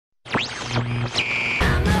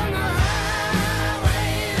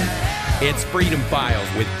It's Freedom Files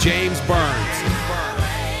with James Burns.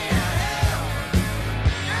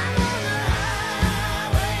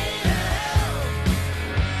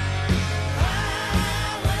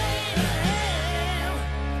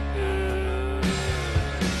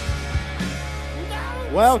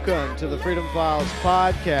 Welcome to the Freedom Files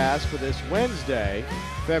podcast for this Wednesday,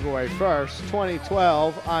 February 1st,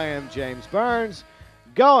 2012. I am James Burns,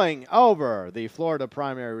 going over the Florida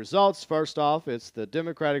primary results. First off, it's the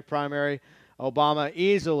Democratic primary. Obama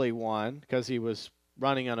easily won because he was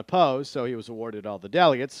running unopposed, so he was awarded all the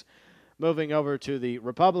delegates. Moving over to the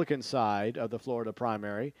Republican side of the Florida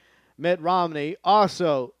primary, Mitt Romney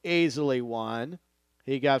also easily won.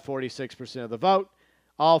 He got 46% of the vote.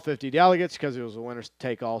 All 50 delegates, because it was a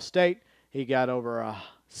winner-take-all state. He got over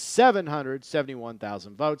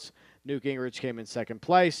 771,000 votes. Newt Gingrich came in second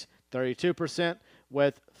place, 32%,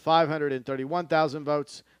 with 531,000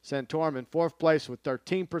 votes. Santorum in fourth place with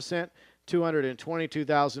 13%,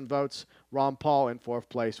 222,000 votes. Ron Paul in fourth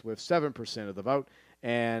place with 7% of the vote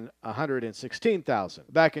and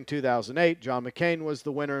 116,000. Back in 2008, John McCain was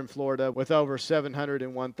the winner in Florida with over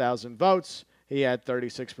 701,000 votes. He had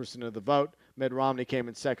 36% of the vote. Mitt Romney came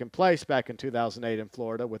in second place back in 2008 in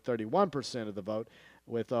Florida with 31% of the vote,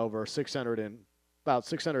 with over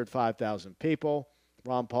 605,000 people.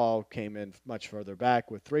 Ron Paul came in much further back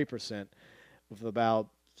with 3%, with about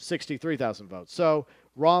 63,000 votes. So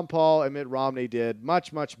Ron Paul and Mitt Romney did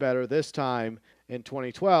much, much better this time in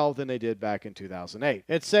 2012 than they did back in 2008.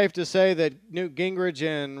 It's safe to say that Newt Gingrich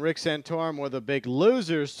and Rick Santorum were the big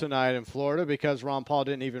losers tonight in Florida because Ron Paul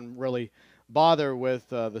didn't even really bother with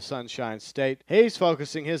the Sunshine State. He's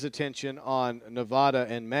focusing his attention on Nevada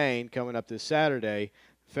and Maine coming up this Saturday,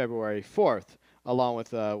 February 4th, along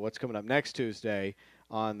with what's coming up next Tuesday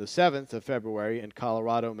on the 7th of February in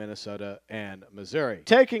Colorado, Minnesota, and Missouri.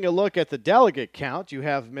 Taking a look at the delegate count, you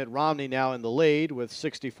have Mitt Romney now in the lead with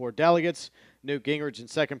 64 delegates, Newt Gingrich in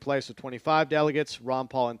second place with 25 delegates, Ron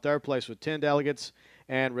Paul in third place with 10 delegates,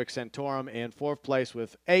 and Rick Santorum in fourth place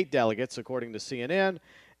with 8 delegates, according to CNN.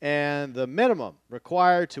 And the minimum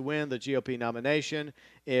required to win the GOP nomination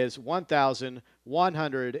is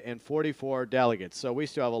 1,144 delegates. So we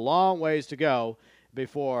still have a long ways to go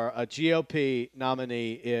before a GOP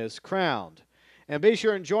nominee is crowned. And be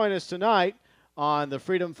sure and join us tonight on the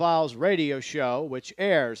Freedom Files radio show, which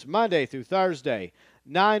airs Monday through Thursday,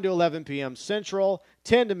 9 to 11 p.m. Central,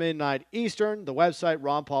 10 to midnight Eastern, the website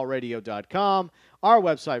ronpaulradio.com, our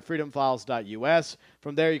website freedomfiles.us.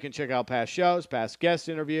 From there you can check out past shows, past guest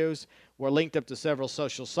interviews. We're linked up to several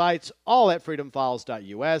social sites, all at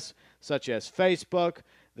freedomfiles.us, such as Facebook,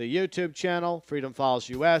 the YouTube channel, Freedom Files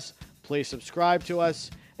US. Please subscribe to us.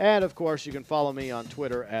 And, of course, you can follow me on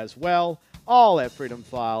Twitter as well, all at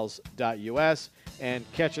freedomfiles.us. And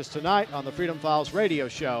catch us tonight on the Freedom Files radio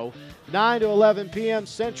show, 9 to 11 p.m.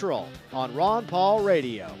 Central on Ron Paul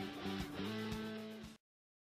Radio.